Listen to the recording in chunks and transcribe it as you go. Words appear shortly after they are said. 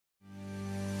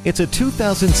It's a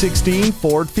 2016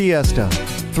 Ford Fiesta.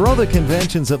 Throw the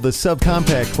conventions of the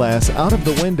subcompact class out of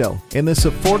the window in this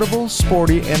affordable,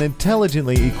 sporty, and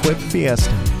intelligently equipped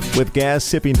Fiesta. With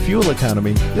gas-sipping fuel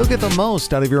economy, you'll get the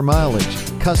most out of your mileage.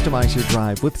 Customize your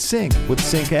drive with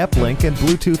Sync App Link and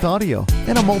Bluetooth audio,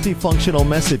 and a multifunctional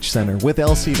message center with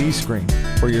LCD screen.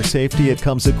 For your safety, it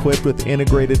comes equipped with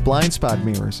integrated blind spot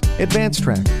mirrors, Advanced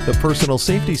Track, the personal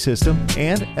safety system,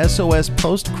 and SOS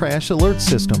post-crash alert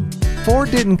system.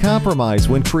 Ford didn't compromise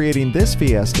when creating this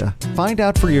Fiesta. Find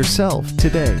out for yourself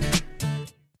today.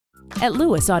 At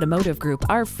Lewis Automotive Group,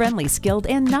 our friendly, skilled,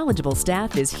 and knowledgeable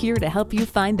staff is here to help you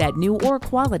find that new or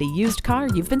quality used car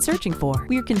you've been searching for.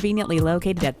 We're conveniently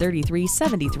located at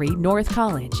 3373 North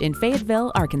College in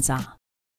Fayetteville, Arkansas.